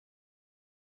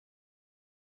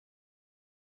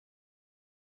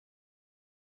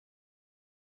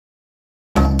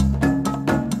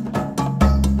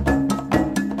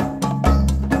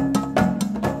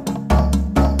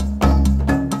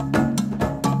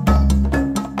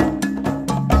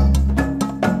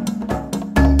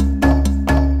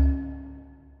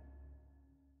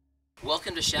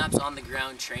to Schap's On the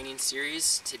Ground training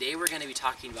series. Today we're going to be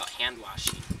talking about hand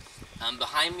washing.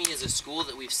 Behind me is a school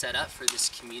that we've set up for this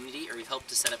community, or we've helped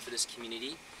to set up for this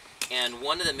community. And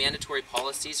one of the mandatory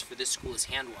policies for this school is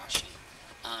hand washing.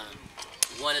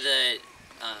 One of the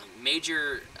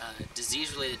major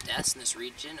disease-related deaths in this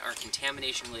region are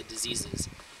contamination-related diseases.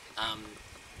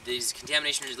 These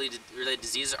contamination-related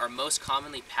diseases are most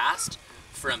commonly passed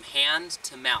from hand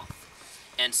to mouth.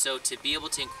 And so to be able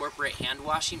to incorporate hand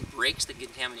washing breaks the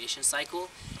contamination cycle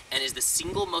and is the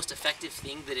single most effective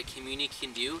thing that a community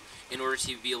can do in order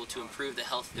to be able to improve the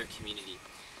health of their community.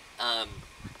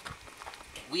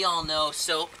 We all know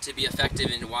soap to be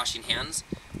effective in washing hands,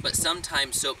 but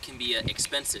sometimes soap can be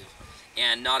expensive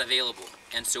and not available.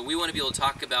 And so we want to be able to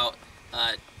talk about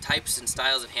types and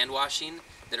styles of hand washing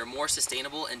that are more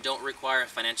sustainable and don't require a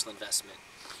financial investment.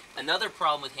 Another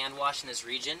problem with hand washing in this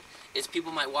region is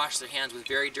people might wash their hands with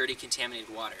very dirty,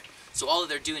 contaminated water. So all that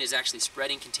they're doing is actually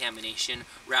spreading contamination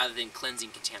rather than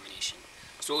cleansing contamination.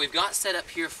 So what we've got set up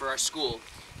here for our school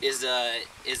is a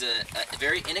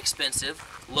very inexpensive,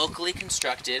 locally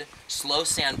constructed, slow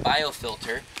sand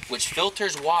biofilter, which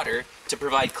filters water to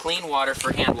provide clean water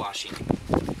for hand washing.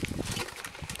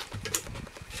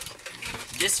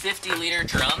 This 50-liter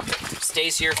drum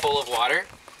stays here full of water.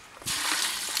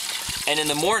 And in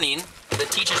the morning, the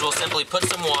teachers will simply put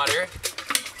some water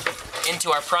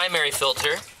into our primary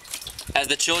filter as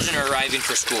the children are arriving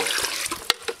for school.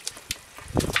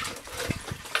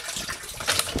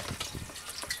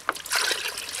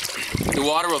 The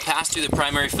water will pass through the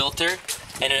primary filter,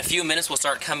 and in a few minutes will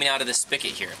start coming out of this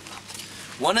spigot here.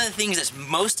 One of the things that's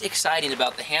most exciting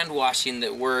about the hand washing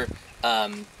that we're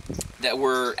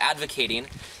advocating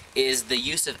is the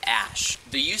use of ash.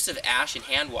 The use of ash in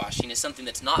hand washing is something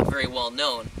that's not very well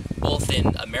known, both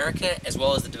in America as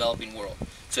well as the developing world.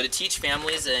 So to teach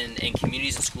families and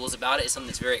communities and schools about it is something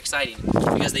that's very exciting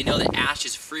because they know that ash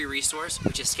is a free resource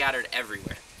which is scattered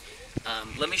everywhere.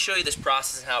 Let me show you this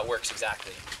process and how it works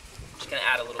exactly. I'm just going to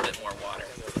add a little bit more water.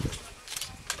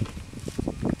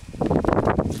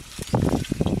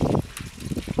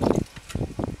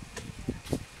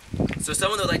 So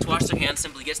someone that would like to wash their hands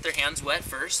simply gets their hands wet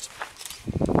first,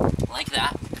 like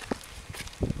that,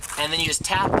 and then you just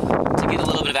tap to get a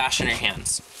little bit of ash on your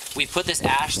hands. We put this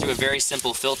ash through a very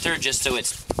simple filter just so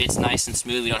it's nice and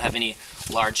smooth. We don't have any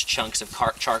large chunks of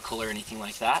charcoal or anything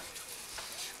like that.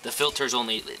 The filter is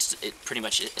only,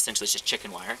 essentially it's just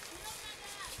chicken wire.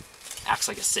 Acts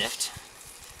like a sift.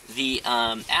 The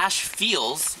ash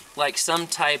feels like some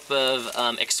type of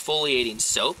exfoliating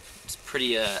soap. It's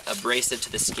pretty abrasive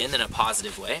to the skin in a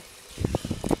positive way.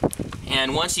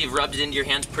 And once you've rubbed it into your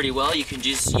hands pretty well, you can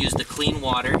just use the clean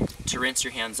water to rinse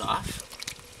your hands off.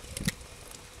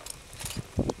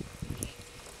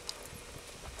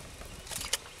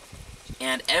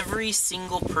 And every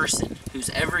single person who's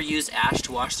ever used ash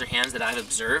to wash their hands that I've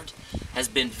observed has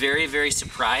been very, very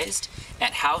surprised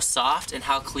at how soft and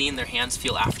how clean their hands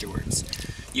feel afterwards.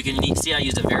 You can see I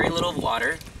used a very little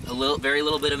water, very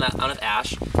little bit amount of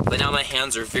ash, but now my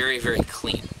hands are very, very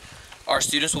clean. Our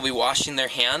students will be washing their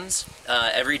hands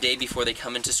every day before they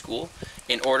come into school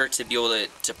in order to be able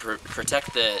to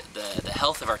protect the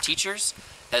health of our teachers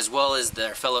as well as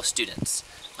their fellow students.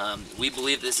 We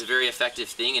believe this is a very effective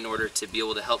thing in order to be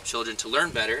able to help children to learn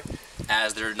better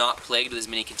as they're not plagued with as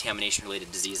many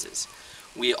contamination-related diseases.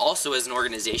 We also, as an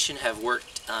organization, have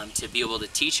worked to be able to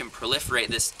teach and proliferate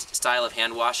this style of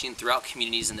hand washing throughout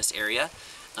communities in this area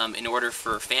in order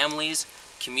for families,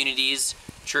 communities,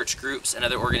 church groups, and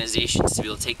other organizations to be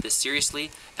able to take this seriously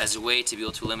as a way to be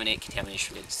able to eliminate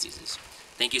contamination-related diseases.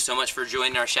 Thank you so much for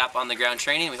joining our Schap on the Ground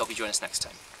training. We hope you join us next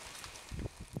time.